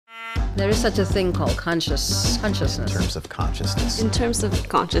There is such a thing called consciousness. In terms of consciousness. In terms of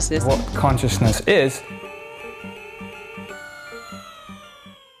consciousness. What consciousness is.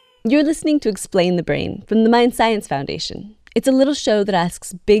 You're listening to Explain the Brain from the Mind Science Foundation. It's a little show that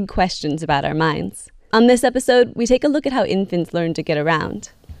asks big questions about our minds. On this episode, we take a look at how infants learn to get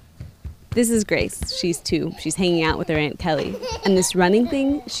around. This is Grace. She's 2. She's hanging out with her Aunt Kelly. And this running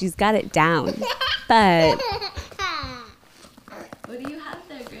thing, she's got it down. But... what do you have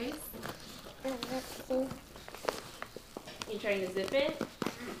there, Grace? You trying to zip it?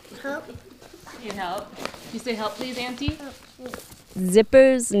 Help. Need help? You say help, please, Auntie?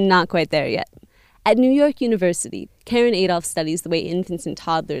 Zippers, not quite there yet. At New York University, Karen Adolph studies the way infants and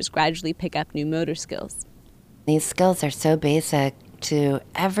toddlers gradually pick up new motor skills. These skills are so basic to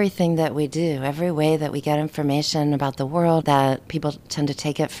everything that we do, every way that we get information about the world, that people tend to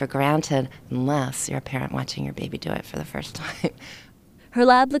take it for granted unless you're a parent watching your baby do it for the first time. Her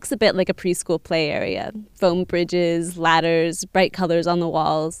lab looks a bit like a preschool play area. Foam bridges, ladders, bright colors on the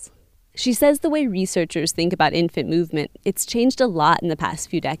walls. She says the way researchers think about infant movement, it's changed a lot in the past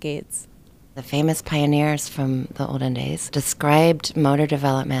few decades. The famous pioneers from the olden days described motor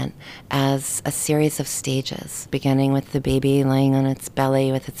development as a series of stages, beginning with the baby laying on its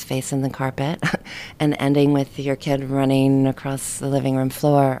belly with its face in the carpet and ending with your kid running across the living room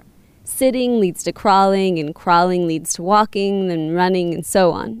floor. Sitting leads to crawling, and crawling leads to walking, then running, and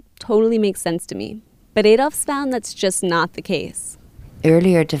so on. Totally makes sense to me. But Adolph's found that's just not the case.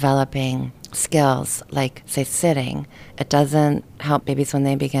 Earlier developing skills, like, say, sitting, it doesn't help babies when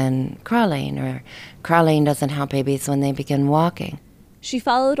they begin crawling, or crawling doesn't help babies when they begin walking. She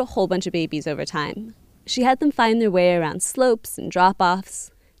followed a whole bunch of babies over time. She had them find their way around slopes and drop-offs.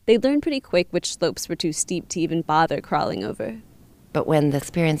 They learned pretty quick which slopes were too steep to even bother crawling over. But when the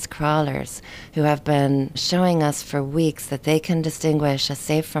experienced crawlers, who have been showing us for weeks that they can distinguish a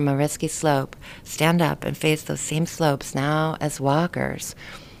safe from a risky slope, stand up and face those same slopes now as walkers,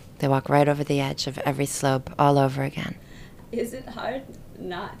 they walk right over the edge of every slope all over again. Is it hard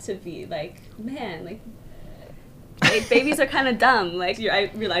not to be like, man, like babies are kind of dumb? Like,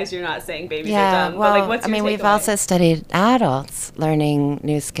 I realize you're not saying babies are dumb, well, but like, what's your takeaway? We've also studied adults learning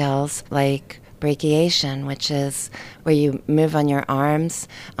new skills like brachiation, which is where you move on your arms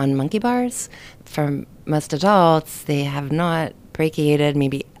on monkey bars. For most adults, they have not brachiated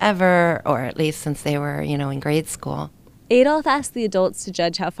maybe ever, or at least since they were, in grade school. Adolph asked the adults to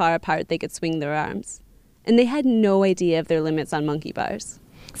judge how far apart they could swing their arms, and they had no idea of their limits on monkey bars.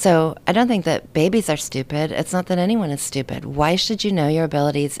 So I don't think that babies are stupid. It's not that anyone is stupid. Why should you know your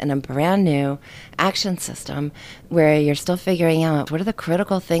abilities in a brand new action system where you're still figuring out what are the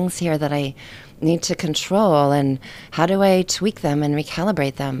critical things here that I need to control, and how do I tweak them and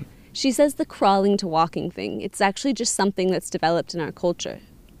recalibrate them? She says the crawling to walking thing, it's actually just something that's developed in our culture.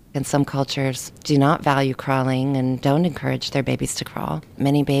 And some cultures do not value crawling and don't encourage their babies to crawl.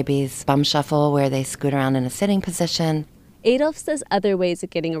 Many babies bum shuffle where they scoot around in a sitting position. Adolph says other ways of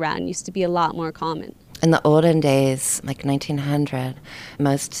getting around used to be a lot more common. In the olden days, like 1900,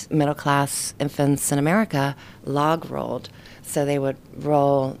 most middle-class infants in America log rolled. So they would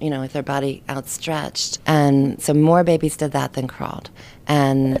roll, with their body outstretched. And so more babies did that than crawled.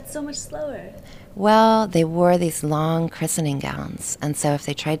 And that's so much slower. Well, they wore these long christening gowns. And so if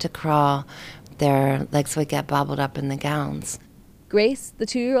they tried to crawl, their legs would get bobbled up in the gowns. Grace, the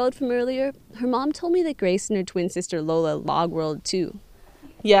 2-year-old from earlier, her mom told me that Grace and her twin sister Lola log rolled too.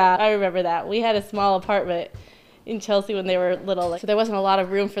 Yeah, I remember that. We had a small apartment in Chelsea when they were little, so there wasn't a lot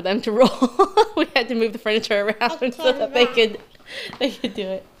of room for them to roll. We had to move the furniture around so that they could do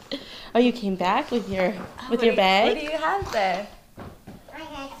it. Oh, you came back with your bag? What do you have there?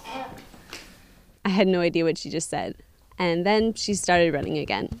 I had no idea what she just said. And then she started running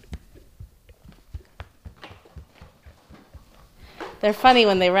again. They're funny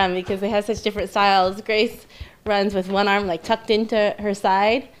when they run because they have such different styles. Grace runs with one arm like tucked into her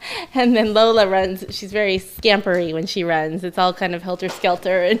side, and then Lola runs, she's very scampery when she runs. It's all kind of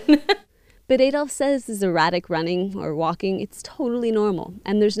helter-skelter. But Adolph says this erratic running or walking, it's totally normal,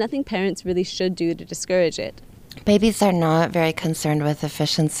 and there's nothing parents really should do to discourage it. Babies are not very concerned with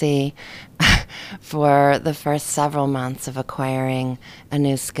efficiency for the first several months of acquiring a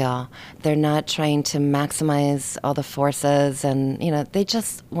new skill. They're not trying to maximize all the forces, and, they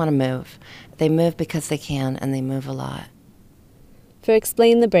just want to move. They move because they can, and they move a lot. For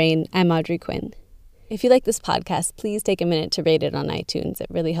Explain the Brain, I'm Audrey Quinn. If you like this podcast, please take a minute to rate it on iTunes. It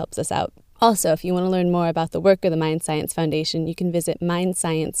really helps us out. Also, if you want to learn more about the work of the Mind Science Foundation, you can visit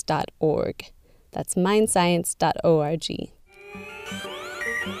mindscience.org. That's mindscience.org.